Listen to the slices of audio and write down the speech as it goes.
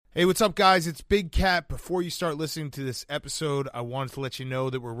Hey, what's up, guys? It's Big Cat. Before you start listening to this episode, I wanted to let you know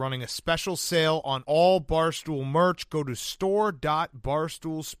that we're running a special sale on all Barstool merch. Go to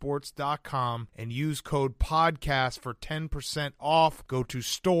store.barstoolsports.com and use code PODCAST for 10% off. Go to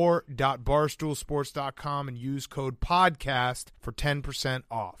store.barstoolsports.com and use code PODCAST for 10%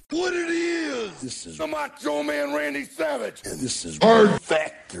 off. What it is, this is the Macho Man Randy Savage, and this is Hard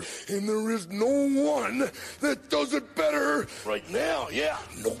Factor, and there is no one that does it better right now. Yeah,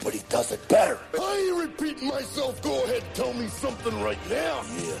 nobody does it better. I ain't repeating myself. Go ahead, tell me something right now.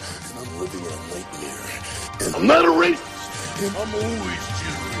 Yeah, and I'm living a nightmare, and I'm not a racist, and I'm always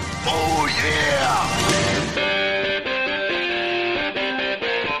cheering. Oh yeah.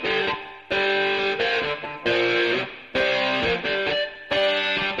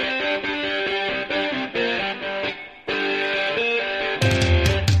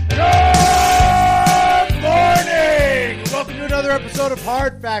 Another episode of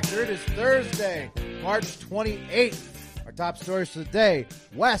Hard Factor. It is Thursday, March 28th. Our top stories for the day.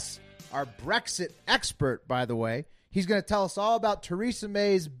 Wes, our Brexit expert, by the way, he's going to tell us all about Theresa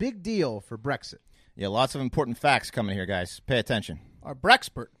May's big deal for Brexit. Yeah, lots of important facts coming here, guys. Pay attention. Our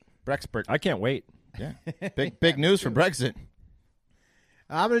Brexpert. Brexpert. I can't wait. Yeah. Big news for Brexit.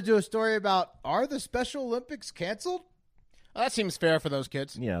 I'm going to do a story about, are the Special Olympics canceled? Well, that seems fair for those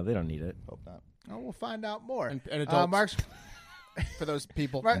kids. Yeah, they don't need it. Hope not. Oh, we'll find out more. And adults. Mark's for those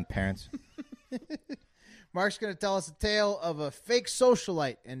people. And parents. Mark's going to tell us a tale of a fake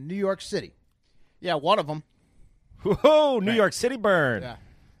socialite in New York City. Yeah, one of them. Whoa, New York City burn.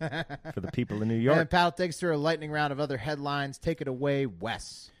 Yeah. For the people in New And York. Pat takes through a lightning round of other headlines. Take it away,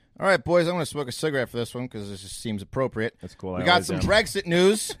 Wes. All right, boys, I'm going to smoke a cigarette for this one because this just seems appropriate. That's cool. We I got always some am. Brexit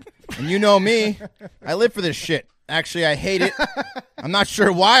news, and you know me. I live for this shit. Actually, I hate it. I'm not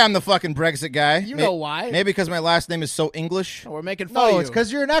sure why I'm the fucking Brexit guy. You know why. Maybe because my last name is so English. We're making fun of No, you. it's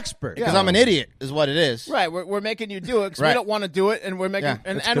because you're an expert. Because I'm an idiot is what it is. Right, we're making you do it because we Right. don't want to do it, and we're making Yeah,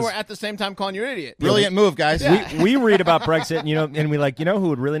 and that's 'cause- we're at the same time calling you an idiot. Brilliant move, guys. We read about Brexit, and we like, who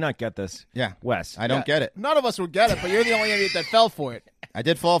would really not get this? Yeah. Wes. I don't get it. None of us would get it, but you're the only idiot that fell for it. I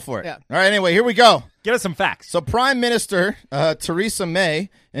did fall for it. Yeah. All right, anyway, here we go. Get us some facts. So Prime Minister Theresa May,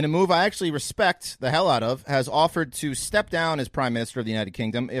 in a move I actually respect the hell out of, has offered to step down as Prime Minister of the United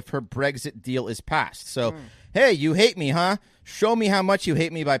Kingdom if her Brexit deal is passed. So, hey, you hate me, huh? Show me how much you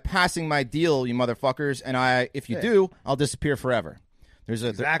hate me by passing my deal, you motherfuckers, and if you do, I'll disappear forever.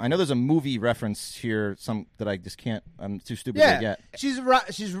 I know there's a movie reference here, that I just can't. I'm too stupid to get. She's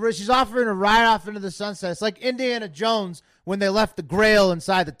offering to ride off into the sunset. It's like Indiana Jones when they left the Grail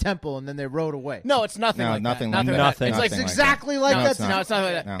inside the temple and then they rode away. No, it's nothing No, like nothing that. like that. It's like Nothing It's like exactly like No, that. it's not. No, it's not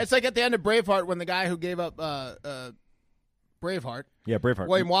like that. No. It's like at the end of Braveheart when the guy who gave up Braveheart, Yeah, Braveheart.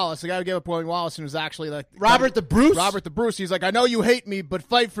 William Wallace, the guy who gave up William Wallace and was actually like Robert the Bruce? Robert the Bruce. He's like, I know you hate me, but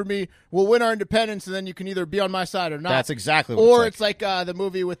fight for me. We'll win our independence, and then you can either be on my side or not. That's exactly what Or it's it's like the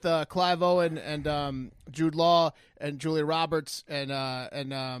movie with Clive Owen and Jude Law and Julia Roberts and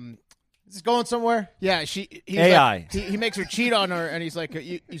Is this going somewhere? yeah, he's AI. Like, he makes her cheat on her, and he's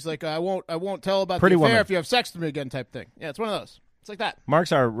like I won't tell about Pretty the affair Woman. if you have sex with me again type thing. Yeah, it's one of those. It's like that.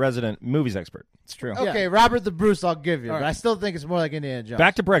 Mark's our resident movies expert. It's true. Okay, Robert the Bruce, I'll give you, All but right. I still think it's more like Indiana Jones.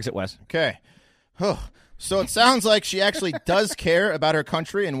 Back to Brexit, Wes. Okay. So it sounds like she actually does care about her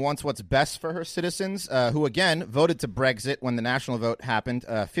country and wants what's best for her citizens, who, again, voted to Brexit when the national vote happened,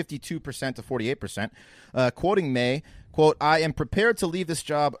 52% to 48%. Quoting May, quote, I am prepared to leave this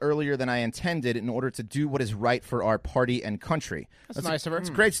job earlier than I intended in order to do what is right for our party and country. That's nice of her. It's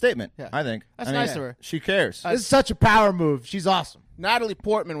a great statement, Yeah. I think. That's nice of her. She cares. This is such a power move. She's awesome. Natalie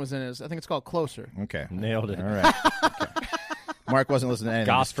Portman was in it. I think it's called Closer. Okay. Nailed it. All right. Okay. Mark wasn't listening to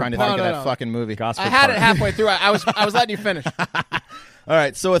anything. He was Gospel. trying to think of No, that no. fucking movie. Gospel I had part. it halfway through. I was letting you finish. All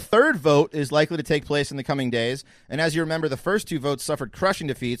right, so a third vote is likely to take place in the coming days. And as you remember, the first two votes suffered crushing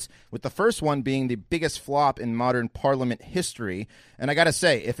defeats, with the first one being the biggest flop in modern parliament history. And I got to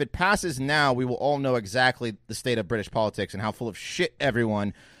say, if it passes now, we will all know exactly the state of British politics and how full of shit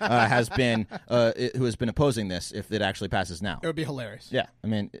everyone has been who has been opposing this if it actually passes now. It would be hilarious. Yeah, I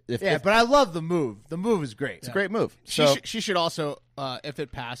mean, if But I love the move. The move is great. it's a great move. She, So, she should also, if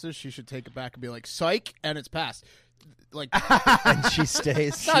it passes, she should take it back and be like, psych, and it's passed. Like, And she stays.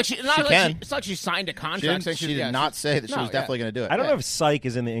 it's not like she can. it's not like she signed a she, contract. saying she did yeah, not say that she No, was definitely going to do it. I don't know if psych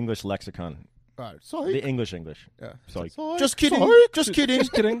is in the English lexicon. Psych. The English. Yeah. Psych. Just kidding. Just kidding.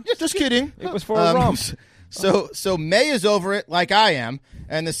 Just kidding. Just kidding. It was for a romp. So May is over it like I am,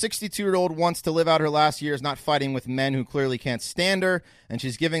 and the 62-year-old wants to live out her last years not fighting with men who clearly can't stand her, and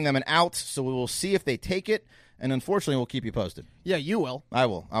she's giving them an out, so we will see if they take it, and unfortunately we'll keep you posted. Yeah, you will. I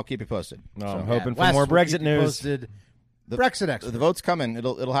will. I'll keep you posted. No, I'm hoping for Wes more will Brexit keep you news. posted. Brexit expert. The vote's coming.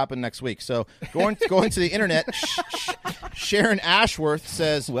 It'll happen next week. So going to the internet, Sharon Ashworth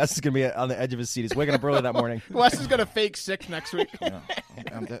says Wes is going to be on the edge of his seat. He's waking up early that morning. Wes is gonna fake sick next week.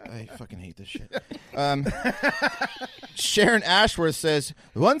 I fucking hate this shit. Sharon Ashworth says,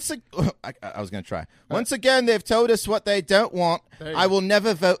 I was going to try. Once again, they've told us what they don't want. I will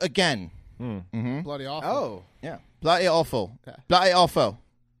never vote again. Bloody awful. Oh, Yeah. Bloody awful. Okay. Bloody awful.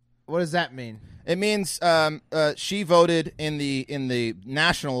 what does that mean? It means she voted in the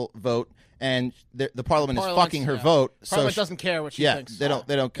national vote, and the parliament is fucking her vote. Parliament so doesn't care what she yeah, thinks. they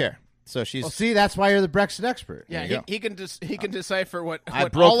don't care. So she's Well, see, that's why you're the Brexit expert. Yeah, you go. he can decipher what I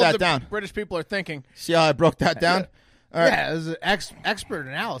what broke all that of the down. British people are thinking. see how I broke that down. All right. Yeah, it was an expert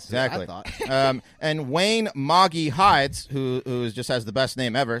analysis. Exactly. I thought. And Wayne Moggy Hides, who just has the best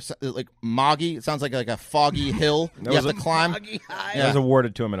name ever, like Moggy. It sounds like a foggy hill you have to climb. That was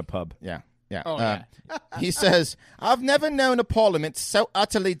awarded to him in a pub. Yeah. Oh, yeah. He says, "I've never known a parliament so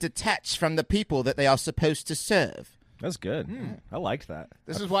utterly detached from the people that they are supposed to serve." That's good. I liked that.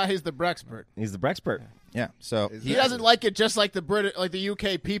 This is why he's the Brexpert. He's the Brexpert. Yeah. So He doesn't like it just like the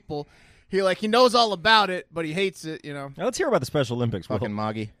UK people. He knows all about it, but he hates it. You know. Now let's hear about the Special Olympics. Will. fucking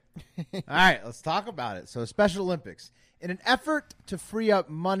Moggy. All right, let's talk about it. So, Special Olympics. In an effort to free up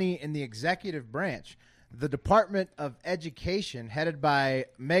money in the executive branch, the Department of Education, headed by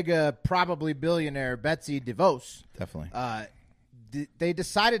mega probably billionaire Betsy DeVos, Definitely. they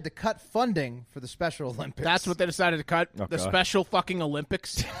decided to cut funding for the Special Olympics. That's what they decided to cut. Oh, the God. special fucking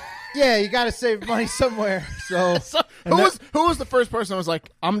Olympics. Yeah, you got to save money somewhere. So, So, who was the first person who was like,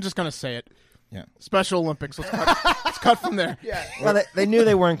 I'm just gonna say it. Yeah. Special Olympics. Let's cut from there. yeah. Well, they knew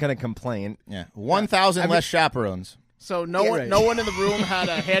they weren't going to complain. Yeah. 1,000 less chaperones. So no one in the room had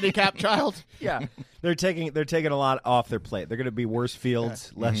a handicapped child. Yeah, they're taking a lot off their plate. They're going to be worse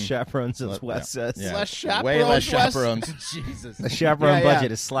fields, less chaperones, as Wes says. Yeah. Less chaperones. Way less Wes. chaperones. Jesus. The chaperone Yeah, yeah.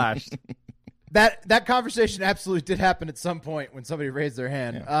 budget is slashed. That conversation absolutely did happen at some point when somebody raised their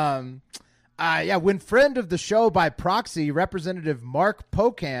hand. When friend of the show by proxy, Representative Mark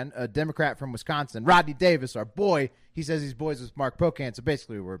Pocan, a Democrat from Wisconsin, Rodney Davis, our boy, he says he's boys with Mark Pocan, so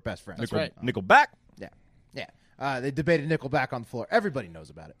basically we're best friends. That's right. Nickelback. Yeah. They debated Nickelback on the floor. Everybody knows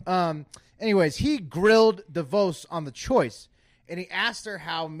about it. Anyways, he grilled DeVos on the choice, and he asked her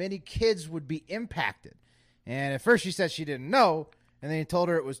how many kids would be impacted. And at first she said she didn't know, and then he told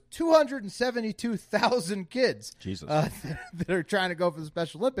her it was 272,000 kids Jesus. that are trying to go for the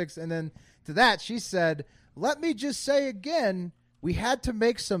Special Olympics. And then to that, she said, "Let me just say again, we had to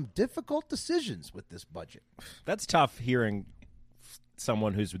make some difficult decisions with this budget." That's tough hearing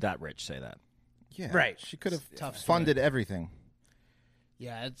someone who's that rich say that. Yeah. Right. She could have funded everything.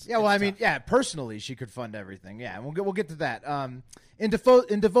 Yeah, it's Yeah, well, I mean, yeah, personally, she could fund everything. Yeah, and we'll get to that. In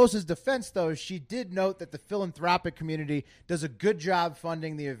DeVos' defense, though, she did note that the philanthropic community does a good job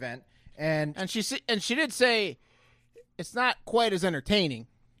funding the event, and she did say it's not quite as entertaining.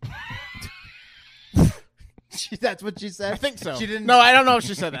 that's what she said. I think so. She didn't. No, I don't know if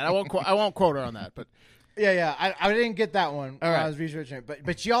she said that. I won't quote her on that. But Yeah. I didn't get that one when I was researching it,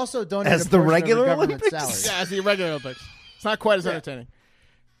 but she also donated As a the portion of her regular government Olympics? salary. yeah, as the regular Olympics, it's not quite as entertaining.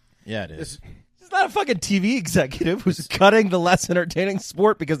 Yeah, it is. It's not a fucking TV executive who's cutting the less entertaining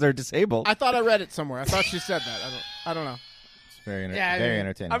sport because they're disabled. I thought I read it somewhere. I thought she said that. I don't know. It's very, Yeah, I very mean,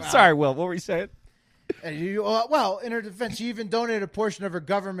 entertaining. I'm sorry, Will. What were you saying? And well, in her defense, she even donated a portion of her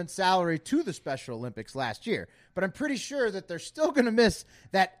government salary to the Special Olympics last year. But I'm pretty sure that they're still going to miss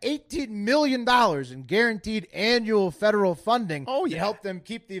that $18 million in guaranteed annual federal funding to help them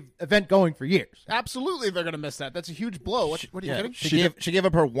keep the event going for years. Absolutely, they're going to miss that. That's a huge blow. What are you kidding? She gave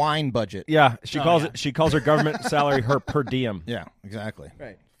up her wine budget. Yeah, she calls her government salary her per diem. Yeah, exactly.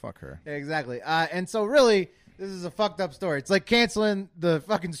 Right. Fuck her. Exactly. And so really, this is a fucked up story. It's like canceling the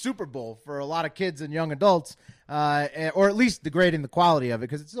fucking Super Bowl for a lot of kids and young adults, or at least degrading the quality of it,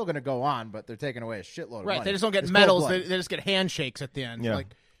 because it's still going to go on, but they're taking away a shitload of money. Right, they just don't get It's medals. cold-blooded. They just get handshakes at the end. Yeah. Like,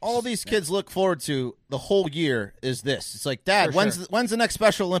 All these kids look forward to the whole year is this. It's like, Dad, For when's the next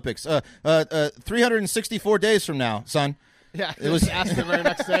Special Olympics? 364 days from now, son. yeah, it was asked the very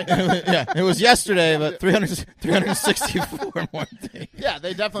next day. Yeah, it was yesterday, but 364 more days. Yeah,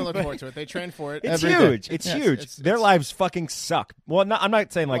 they definitely look forward to it. They train for it. It's Every day. huge. It's Yes, huge. it's- Their lives fucking suck. Well, I'm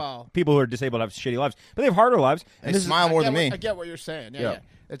not saying like Wow. people who are disabled have shitty lives, but they have harder lives. They smile more than me. I get what you're saying. Yeah, Yeah. yeah.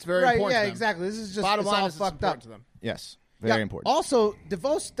 It's very Right, important. yeah, to them. exactly. This is just Bottom it's line all is it's fucked important up. to them. Yes, very Yeah, important. Also,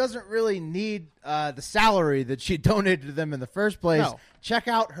 DeVos doesn't really need the salary that she donated to them in the first place. No. Check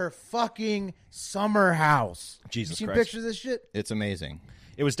out her fucking summer house. Jesus you seen Christ. pictures of this shit? It's amazing.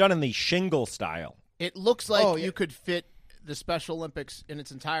 It was done in the shingle style. It looks like Oh, yeah. you could fit the Special Olympics in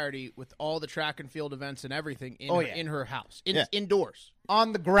its entirety with all the track and field events and everything in her house, indoors.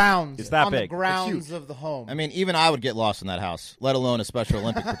 On the grounds. It's that on big. the grounds of the home. I mean, even I would get lost in that house, let alone a Special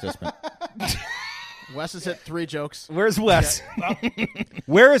Olympic participant. Wes has hit 3 jokes. Where's Wes?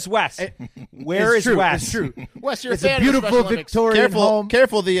 Where is Wes? Where is true. Wes? It's true. Wes, you're It's a fan a beautiful of the Special Olympics. Victorian home.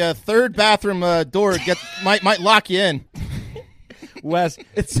 Careful! The third bathroom door might lock you in. Wes,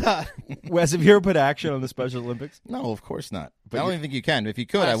 It's Wes, have you ever put action on the Special Olympics? No, of course not. But I don't even think you can. If you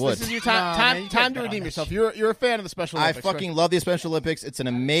could, I would. This is your No, man, time you time can't to bet redeem on yourself. that You're a fan of the Special I Olympics. fucking love the Special Olympics. It's an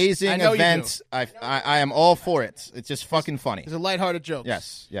amazing I know you event. I am all for it. It's just fucking funny. It's a lighthearted joke.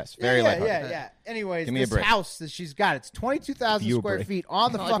 Yes, very lighthearted. Yeah. Anyways, Give me a this break. house that she's got, it's 22,000 You a square break. feet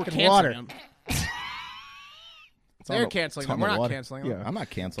on the It's not like we're fucking canceling water. them. It's on They're the- canceling it's them. on We're the not water. canceling them. Yeah. I'm not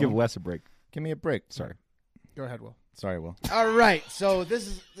canceling. Give Wes a break. Give me a break. Sorry. Go ahead, Will. Sorry, Will. All right, so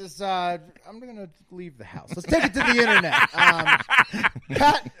I'm going to leave the house. Let's take it to the internet.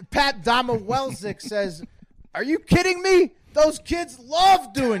 Pat Damawelzik says, "Are you kidding me? Those kids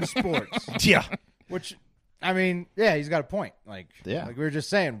love doing sports." Yeah. Which, I mean, yeah, he's got a point. Like we were just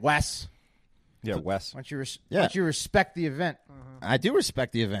saying, Wes, Yeah, Wes. why don't you respect the event? I do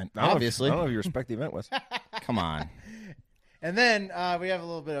respect the event, obviously. I don't know if you respect the event, Wes. Come on. And then we have a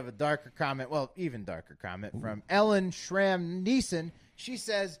little bit of a darker comment, well, even darker comment from Ellen Schramm-Neeson. She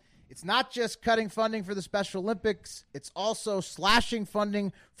says, it's not just cutting funding for the Special Olympics, it's also slashing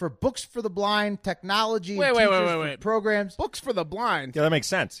funding for books for the blind, technology, and teachers for programs. Books for the blind. Yeah, that makes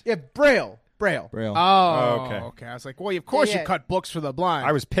sense. Yeah, Braille. Braille. Oh, okay. okay. I was like, well, of course Yeah. you cut books for the blind.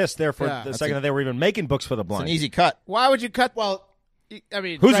 I was pissed there for Yeah. the second that they were even making books for the It's blind. an easy cut. Why would you cut? Well, I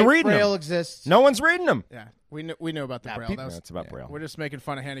mean, Who's reading Braille them? exists. No one's reading them. Yeah, we knew about the Braille. people- That was, It's about Braille. we're just making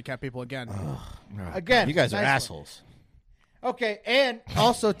fun of handicapped people again. Again, You guys are nice one. assholes. Okay, and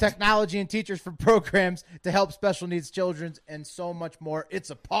also technology and teachers for programs to help special needs children and so much more. It's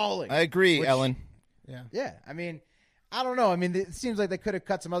appalling. I agree, Ellen. Yeah, I mean, I don't know. I mean, it seems like they could have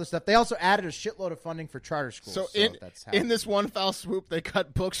cut some other stuff. They also added a shitload of funding for charter schools. So that's how in this one foul swoop, they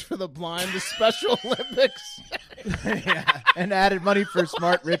cut books for the blind, the Special Olympics. and added money for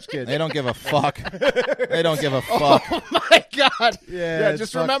smart rich kids. They don't give a fuck. They don't give a fuck. Oh my God! Yeah, it's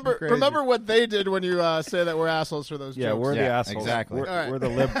just fucking crazy. remember what they did when you say that we're assholes for those Yeah, jokes. we're the Yeah, assholes. exactly. We're, All right.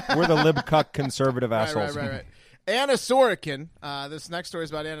 we're the lib cuck conservative assholes. Right. Anna Sorokin. This next story is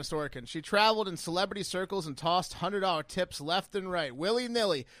about Anna Sorokin. She traveled in celebrity circles and tossed $100 tips left and right,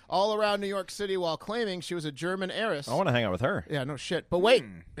 willy-nilly, all around New York City while claiming she was a German heiress. I want to hang out with her. Yeah, no shit. But wait,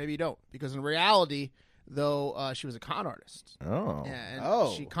 maybe you don't. Because in reality, though, she was a con artist. Oh. Yeah,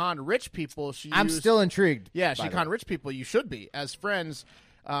 and she conned rich people. I'm still intrigued. Yeah, by she the conned way. rich people. You should be, as friends.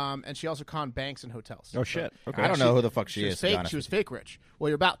 And she also conned banks and hotels. Oh, shit. Okay. I don't know who the fuck she was is, to be fake. honest She was with you. fake rich. Well,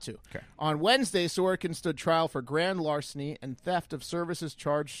 you're about to. Okay. On Wednesday, Sorokin stood trial for grand larceny and theft of services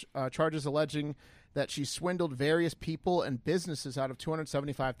charges alleging that she swindled various people and businesses out of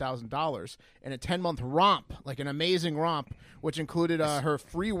 $275,000 in a 10-month romp, like an amazing romp, which included her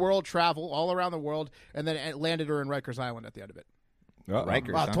free world travel all around the world, and then it landed her in Rikers Island at the end of it. Uh-oh.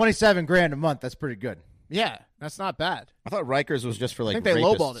 Rikers. Wow, huh? $27,000 a month. That's pretty good. Yeah, that's not bad. I thought Rikers was just for like I think they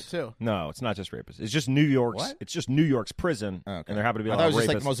rapists. lowballed it too. No, it's not just rapists. It's just New York's. What? It's just New York's prison, Okay. and there happen to be a I lot thought it of was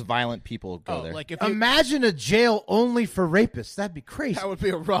just rapists. like the most violent people go there. Like if you, Imagine a jail only for rapists. That'd be crazy. that would be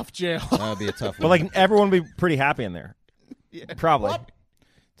a rough jail. That would be a tough but one. like everyone would be pretty happy in there. Probably.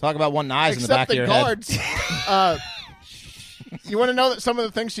 Talk about wanting eyes in the Except back of the your guards. You want to know that some of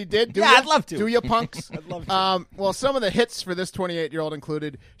the things she did? Yeah, I'd love to. Do you, punks? I'd love to. Well, some of the hits for this 28-year-old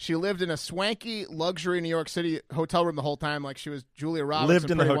included she lived in a swanky luxury New York City hotel room the whole time, like she was Julia Roberts.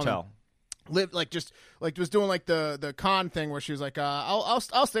 Lived in the Pretty hotel. Woman. Lived was doing like the con thing where she was like, I'll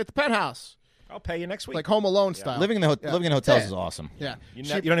stay at the penthouse, I'll pay you next week. like Home Alone style. living in hotels is awesome. Yeah. you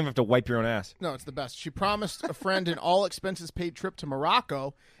don't even have to wipe your own ass. No, it's the best. She promised a friend an all-expenses-paid trip to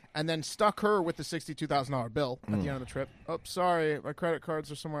Morocco and then stuck her with the $62,000 bill at the end of the trip. Oh, sorry, my credit cards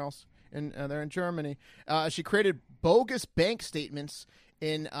are somewhere else. They're in Germany. She created bogus bank statements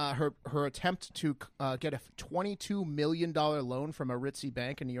in her attempt to get a $22 million loan from a ritzy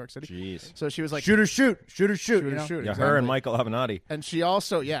bank in New York City. Jeez. So she was like... Shoot or shoot. Shoot or shoot. Shoot you or know? shoot. Yeah, exactly. her and Michael Avenatti. And she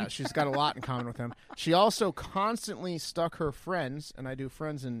also, she's got a lot in common with him. She also constantly stuck her friends, and I do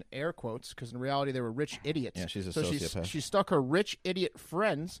friends in air quotes because in reality they were rich idiots. Yeah, she's a so sociopath. She stuck her rich idiot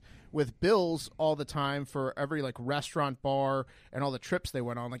friends with bills all the time for every like restaurant, bar, and all the trips they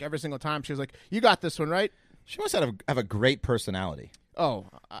went on. Like every single time, she was like, "You got this one, right?" She must have a great personality. Oh,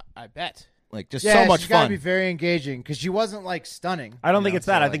 I bet. Like, just Yeah, so much she's got to fun. be very engaging because she wasn't like stunning. I don't you think know, it's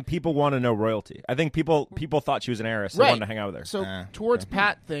that. so, I think people want to know royalty. I think people thought she was an heiress. They Right. wanted to hang out with her. So towards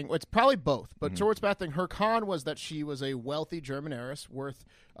Pat thing, it's probably both, but towards Pat thing, her con was that she was a wealthy German heiress worth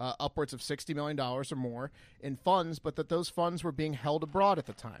upwards of $60 million or more in funds, but that those funds were being held abroad at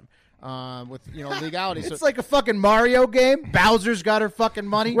the time with legality. It's like a fucking Mario game. Bowser's got her fucking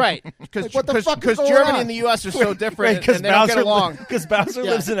money. Right, because what the fuck is going Germany on? and the U.S. are so different, and they don't get along. Because Bowser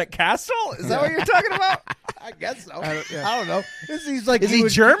Yeah. lives in a castle? Is that what you're talking about? I guess so. I I don't know. He's like, Is he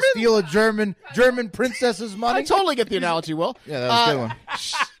would German? Steal a German princess's money. I totally get the analogy, Will. Yeah, that was a good one.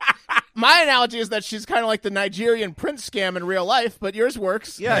 My analogy is that she's kind of like the Nigerian prince scam in real life, but yours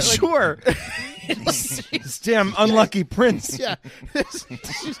works. Yeah, sure. This damn unlucky prince. Yeah,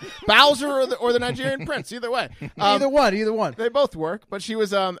 she's Bowser or the Nigerian prince. Either way, Either one. they both work. But she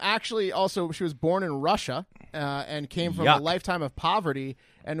was actually also she was born in Russia and came from a Yuck. lifetime of poverty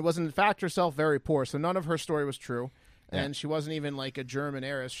and was in fact herself very poor. So none of her story was true. And she wasn't even like a German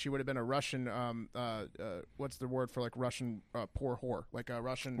heiress. She would have been a Russian. What's the word for like Russian poor whore? Like a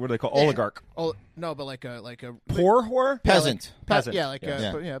Russian. What do they call oligarch? Oh no, but like a Poor whore? Peasant. peasant. Yeah, like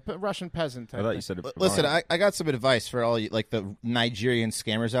Yeah. a Russian peasant. I Type thought thing. you said it. Listen, I got some advice for all you, like the Nigerian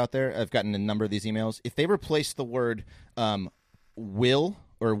scammers out there. I've gotten a number of these emails. If they replace the word will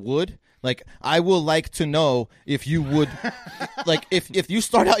or would, like, I will like to know if you would, like, if you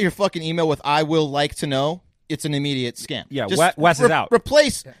start out your fucking email with I will like to know, it's an immediate scam. Yeah, Just Wes is out.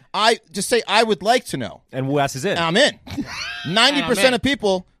 Replace just say I would like to know. And Wes is in. I'm in. 90% of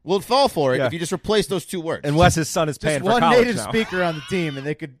people will fall for it Yeah. if you just replace those two words. And Wes's son is paying Just for one college native now. speaker on the team, and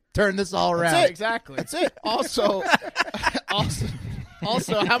they could turn this all around. it. Exactly. That's it. Also,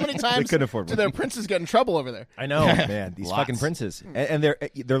 how many times couldn't afford do one. their princes get in trouble over there? I know, man. These Lots. fucking princes. And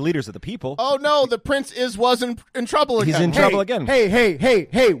they're leaders of the people. Oh no, the prince was in trouble again. He's in trouble again.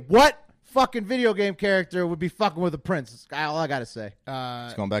 Hey, what fucking video game character would be fucking with a prince? That's all I gotta say.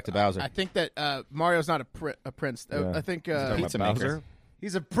 It's going back to Bowser. I think that Mario's not a prince. Yeah. I think. Pizza Bowser? maker.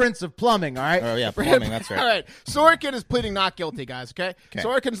 He's a prince of plumbing, all right? Oh, yeah, plumbing, that's right. All right, Sorokin is pleading not guilty, guys. Okay.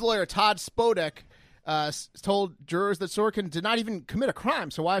 Sorokin's lawyer Todd Spodek told jurors that Sorokin did not even commit a crime,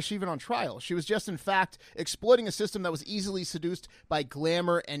 so why is she even on trial? She was just, in fact, exploiting a system that was easily seduced by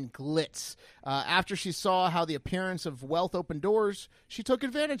glamour and glitz. After she saw how the appearance of wealth opened doors, she took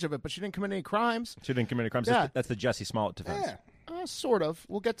advantage of it, but she didn't commit any crimes. She didn't commit any crimes. Yeah. That's the Jesse Smollett defense. Sort of.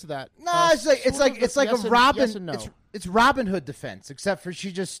 We'll get to that. No, it's like yes a and- Robin. yes and no. It's Robin Hood defense, except for she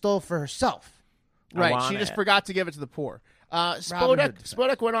just stole for herself. Right, want she just it. forgot to give it to the poor. Hood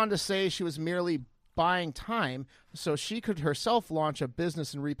Spodek went on to say she was merely buying time so she could herself launch a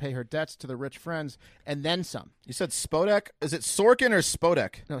business and repay her debts to the rich friends and then some. You said Spodek? Is it Sorkin or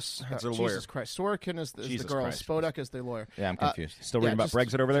Spodek? No, That's her lawyer. Jesus Christ. Sorokin is the Jesus girl. Christ. Spodek is the lawyer. Yeah, I'm confused. Still reading about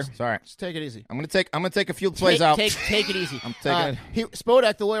Brexit over there? Sorry. Just take it easy. I'm gonna take a few plays out. Take it easy. I'm taking it.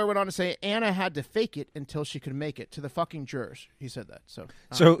 Spodek, the lawyer, went on to say Anna had to fake it until she could make it to the fucking jurors. He said that. So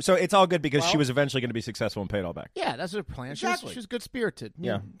So it's all good because she was eventually going to be successful and pay it all back. yeah, that's her plan. Exactly. She was good spirited.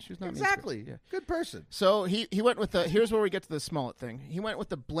 Yeah. she was not Exactly. mean-spirited. Yeah. Good person. So he went with the. Here's where we get to the Smollett thing. He went with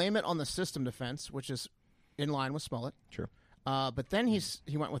the blame it on the system defense, which is in line with Smollett. True. But then he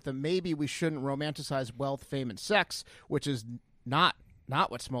went with the maybe we shouldn't romanticize wealth, fame, and sex, which is not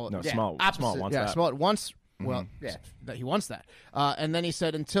what Smollett. No, yeah, Smollett opposite. wants yeah, that. Smollett wants. Well, that he wants that. And then he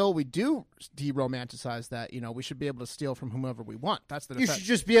said, until we do de-romanticize that, we should be able to steal from whomever we want. That's the You defense. should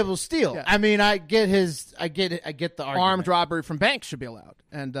just be able to steal. Yeah. I mean, I get the argument. Armed robbery from banks should be allowed,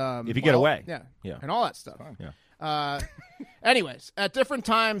 and If you get away. yeah, and all that stuff. Yeah. Anyways, at different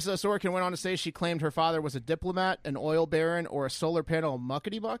times, Sorokin went on to say she claimed her father was a diplomat, an oil baron, or a solar panel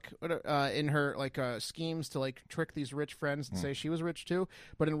muckety-muck in her schemes to trick these rich friends and say she was rich too.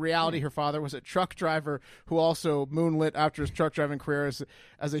 But in reality, her father was a truck driver who also moonlit after his truck driving career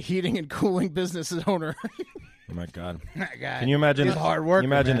as a heating and cooling business owner. Oh, my God. That guy. Can you imagine, He's a hard worker, can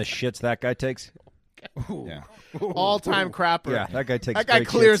you imagine man. the shits that guy takes? Yeah. All-time crapper. Yeah, that guy takes That guy great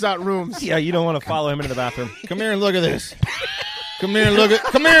clears shits. out rooms. Yeah, you don't want to follow him into the bathroom. Come here and look at this. Come here and look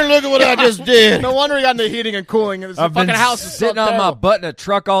at what I just did. No wonder he got into heating and cooling. And I've been fucking house is so sitting on my terrible. butt in a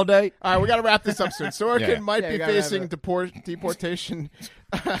truck all day. All right, we got to wrap this up soon. Sorokin Yeah. might Yeah, be you gotta facing have deportation,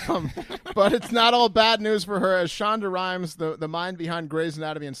 but it's not all bad news for her, as Shonda Rhimes, the mind behind Grey's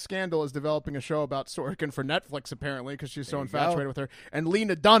Anatomy and Scandal, is developing a show about Sorokin for Netflix, apparently, because she's so infatuated with her. And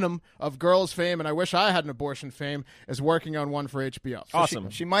Lena Dunham of Girls fame, and I Wish I Had an Abortion fame, is working on one for HBO. So Awesome.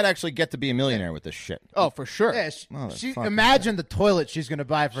 She might actually get to be a millionaire with this shit. Oh, for sure. Yeah, she Motherfucker. imagine the toilet she's going to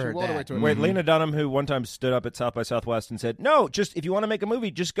buy for her will the way dad. to it. Wait, Lena Dunham, who one time stood up at South by Southwest and said, no, just if you want to make a movie,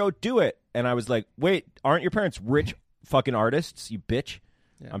 just go do it. And I was like, wait, aren't your parents rich fucking artists, you bitch?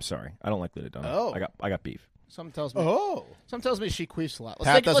 I'm sorry. I don't like Lena Dunham. Oh. I got beef. Something tells me. Oh. Something tells me she queefs a lot.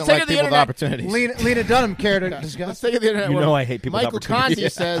 Pat doesn't like people with opportunities. Lena Dunham cared to Let's discuss. take it to the internet. You where know I hate people with Michael opportunities.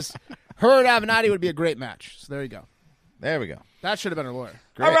 Conzi says her and Avenatti would be a great match. So there you go. There we go. That should have been her lawyer.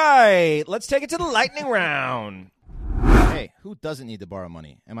 Great. All right, let's take it to the lightning round. Hey, who doesn't need to borrow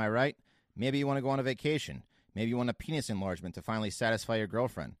money? Am I right? Maybe you want to go on a vacation. Maybe you want a penis enlargement to finally satisfy your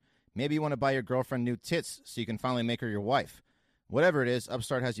girlfriend. Maybe you want to buy your girlfriend new tits so you can finally make her your wife. Whatever it is,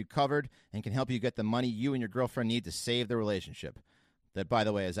 Upstart has you covered and can help you get the money you and your girlfriend need to save the relationship. That, by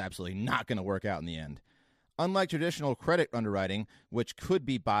the way, is absolutely not going to work out in the end. Unlike traditional credit underwriting, which could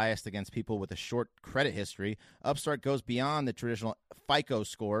be biased against people with a short credit history, Upstart goes beyond the traditional FICO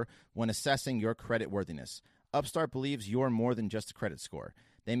score when assessing your credit worthiness. Upstart believes you're more than just a credit score.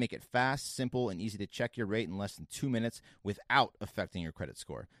 They make it fast, simple, and easy to check your rate in less than 2 minutes without affecting your credit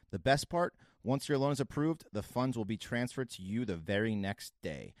score. The best part, once your loan is approved, the funds will be transferred to you the very next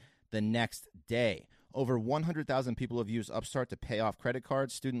day. The next day. Over 100,000 people have used Upstart to pay off credit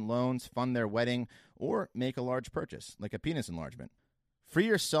cards, student loans, fund their wedding, or make a large purchase, like a penis enlargement. Free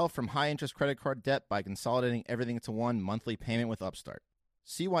yourself from high-interest credit card debt by consolidating everything into one monthly payment with Upstart.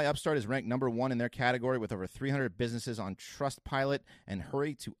 See why Upstart is ranked number 1 in their category with over 300 businesses on Trustpilot, and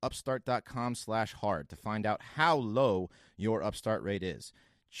hurry to upstart.com/hard to find out how low your Upstart rate is.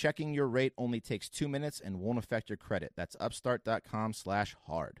 Checking your rate only takes 2 minutes and won't affect your credit. That's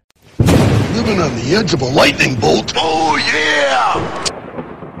upstart.com/hard. Living on the edge of a lightning bolt. Oh, yeah!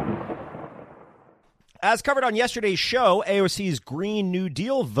 As covered on yesterday's show, AOC's Green New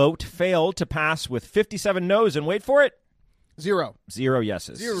Deal vote failed to pass with 57 noes, and wait for it, 0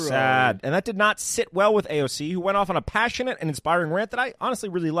 yeses. Zero. Sad. And that did not sit well with AOC, who went off on a passionate and inspiring rant that I honestly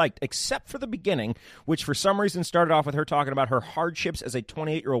really liked, except for the beginning, which for some reason started off with her talking about her hardships as a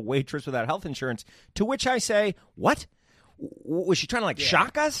 28-year-old waitress without health insurance, to which I say, what? Was she trying to,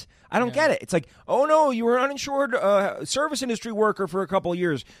 shock us? I don't get it. It's like, oh, no, you were an uninsured service industry worker for a couple of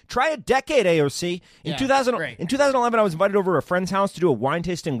years. Try a decade, AOC. In 2011, I was invited over to a friend's house to do a wine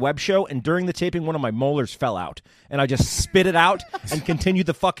tasting web show, and during the taping, one of my molars fell out. And I just spit it out and continued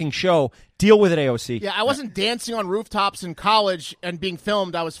the fucking show. Deal with it, AOC. Yeah, I wasn't dancing on rooftops in college and being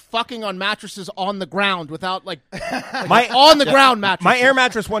filmed. I was fucking on mattresses on the ground without, my on-the-ground mattress. My air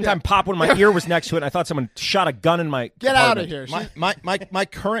mattress one time popped when my ear was next to it, and I thought someone shot a gun in my Get out of here. My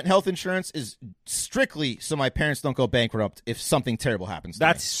current health insurance is strictly so my parents don't go bankrupt if something terrible happens to me.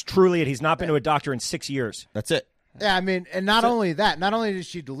 That's truly it. He's not been to a doctor in 6 years. That's it. Yeah, I mean, and not only did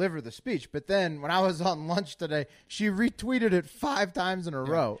she deliver the speech, but then when I was on lunch today, she retweeted it 5 times in a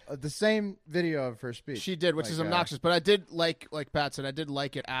row, the same video of her speech. She did, which is obnoxious. But I did like Pat said, I did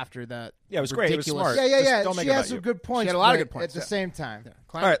like it after that. Yeah, it was great. It was smart. Yeah. Don't make She it has about some you. good points. She had a lot of but good points at the same time.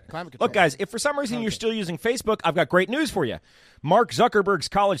 All right. Climate control. Look, guys, if for some reason you're still using Facebook, I've got great news for you. Mark Zuckerberg's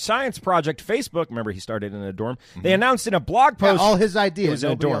college science project, Facebook, remember he started in a dorm, they announced in a blog post. all his ideas. It was in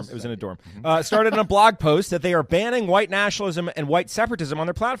a Nobody dorm. else's It was in a dorm. Started in a blog post that they are banning white nationalism and white separatism on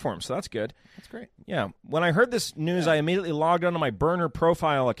their platform. So that's good. That's great. Yeah. When I heard this news, I immediately logged onto my burner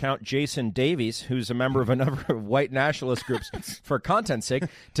profile account, Jason Davies, who's a member of a number of white nationalist groups for content's sake.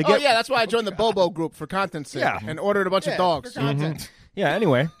 That's why I joined the Bobo group for content's sake and ordered a bunch of dogs. Yeah,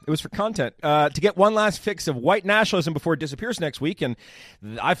 anyway, it was for content. To get one last fix of white nationalism before it disappears next week, and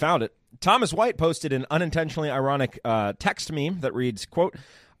I found it. Thomas White posted an unintentionally ironic text meme that reads, quote,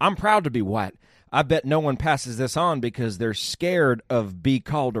 "I'm proud to be white. I bet no one passes this on because they're scared of be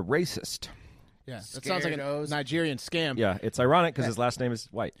called a racist." Yeah, that sounds like a Nigerian scam. Yeah, it's ironic because his last name is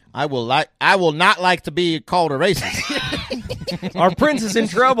White. I will not like to be called a racist. Our prince is in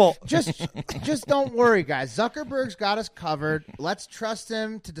trouble. Just don't worry, guys. Zuckerberg's got us covered. Let's trust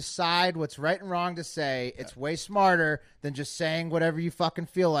him to decide what's right and wrong to say. It's way smarter than just saying whatever you fucking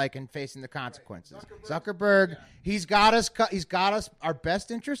feel like and facing the consequences. Zuckerberg, he's got us. He's got us our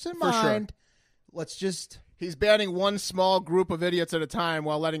best interests in mind. Let's just. He's banning one small group of idiots at a time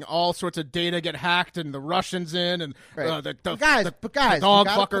while letting all sorts of data get hacked and the Russians in and the guys, dog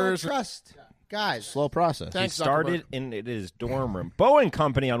we fuckers. Trust. Guys, slow process. Thanks, he started in his dorm room. Boeing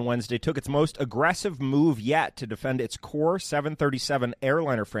Company on Wednesday took its most aggressive move yet to defend its core 737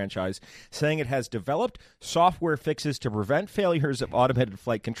 airliner franchise, saying it has developed software fixes to prevent failures of automated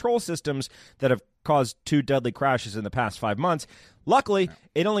flight control systems that have caused 2 deadly crashes in the past 5 months. Luckily,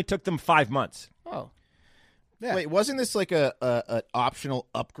 it only took them 5 months. Oh. Yeah. Wait, wasn't this like an optional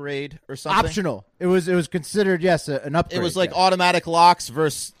upgrade or something? Optional. It was considered, yes, an upgrade. It was like automatic locks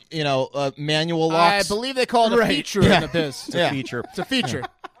versus, manual locks. I believe they call it a feature in the biz. It's a feature. It's a feature.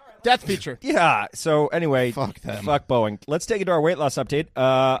 Death feature. Yeah. So anyway, Fuck them. Fuck Boeing. Let's take it to our weight loss update.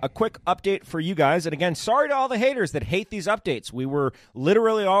 A quick update for you guys. And again, sorry to all the haters that hate these updates. We were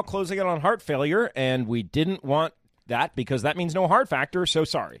literally all closing in on heart failure, and we didn't want that because that means no hard factor. So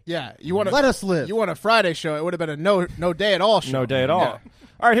sorry. Yeah, you want to Let us live. You want a Friday show? It would have been a no day at all show. No day at all. Yeah.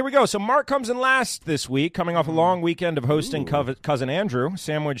 All right, here we go. So Mark comes in last this week, coming off a long weekend of hosting cousin Andrew,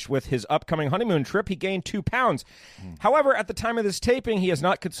 sandwiched with his upcoming honeymoon trip. He gained 2 pounds. However, at the time of this taping, he has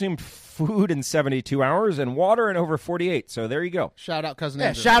not consumed food in 72 hours and water in over 48. So there you go. Shout out cousin Yeah,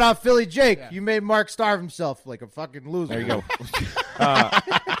 Andrew. shout out Philly Jake. You made Mark starve himself like a fucking loser. There you go.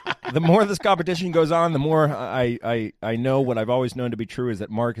 The more this competition goes on, the more I know what I've always known to be true is that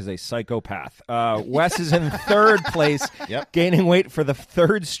Mark is a psychopath. Wes is in third place, gaining weight for the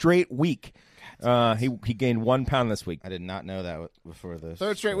third straight week. He gained 1 pound this week. I did not know that before this.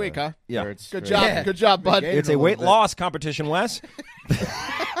 Third straight week, huh? Yeah. Third Good straight- job. Yeah. Good job, bud. Gained It's a a little weight bit. loss competition, Wes.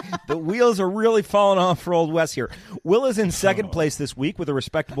 The wheels are really falling off for old Wes here. Will is in second place this week with a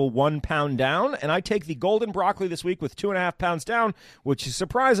respectable 1 pound down, and I take the golden broccoli this week with 2.5 pounds down, which is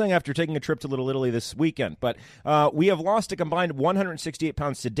surprising after taking a trip to Little Italy this weekend. But we have lost a combined 168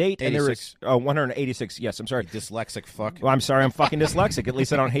 pounds to date, and there is 186. Yes, I'm sorry. Dyslexic fuck. Well, I'm sorry, I'm fucking dyslexic. At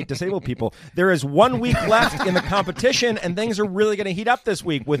least I don't hate disabled people. There is 1 week left in the competition, and things are really going to heat up this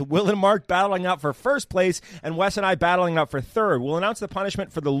week with Will and Mark battling out for first place and Wes and I battling out for third. We'll announce the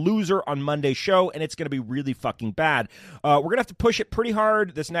punishment for the loser on Monday's show, and it's going to be really fucking bad. We're going to have to push it pretty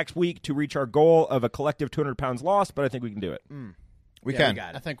hard this next week to reach our goal of a collective 200 pounds lost, but I think we can do it. We Yeah, can. we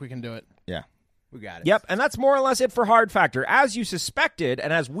got I it. think we can do it. Yeah. We got it. Yep, and that's more or less it for Hard Factor. As you suspected,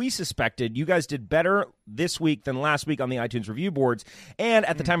 and as we suspected, you guys did better this week than last week on the iTunes review boards. And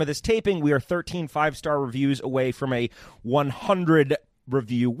at the time of this taping, we are 13 5-star reviews away from a 100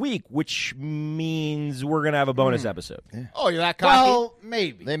 review week, which means we're going to have a bonus episode. Oh, you're that cocky? Well,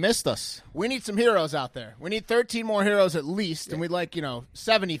 maybe. They missed us. We need some heroes out there. We need 13 more heroes at least, and we'd like,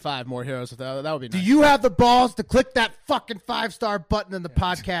 75 more heroes. That would be nice. Do you have the balls to click that fucking 5-star button in the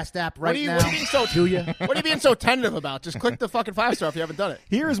podcast app right now? What are you being so, Do you? What are you being so tentative about? Just click the fucking 5-star if you haven't done it.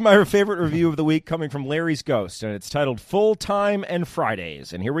 Here's my favorite review of the week coming from Larry's Ghost, and it's titled Full Time and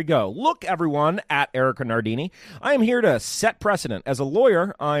Fridays. And here we go. Look, everyone, at Erica Nardini. I am here to set precedent. As a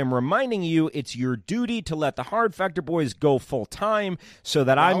lawyer, I am reminding you it's your duty to let the Hard Factor boys go full time so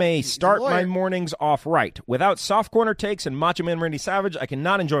that I may start my mornings off right. Without soft corner takes and Macho Man Randy Savage, I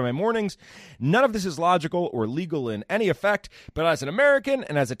cannot enjoy my mornings. None of this is logical or legal in any effect, but as an American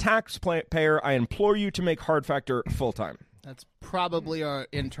and as a taxpayer, I implore you to make Hard Factor full time. That's probably our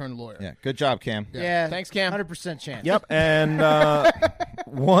intern lawyer. Yeah. Good job, Cam. Yeah. Thanks, Cam. 100% chance. Yep, and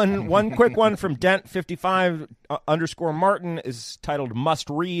one quick one from Dent55 _ Martin is titled Must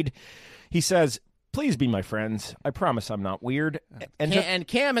Read. He says, "Please be my friends. I promise I'm not weird." And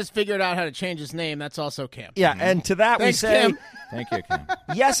Cam has figured out how to change his name. That's also Cam. Yeah, and to that Thanks, we say, Cam. Thank you, Cam.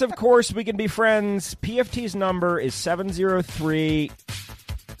 yes, of course we can be friends. PFT's number is 703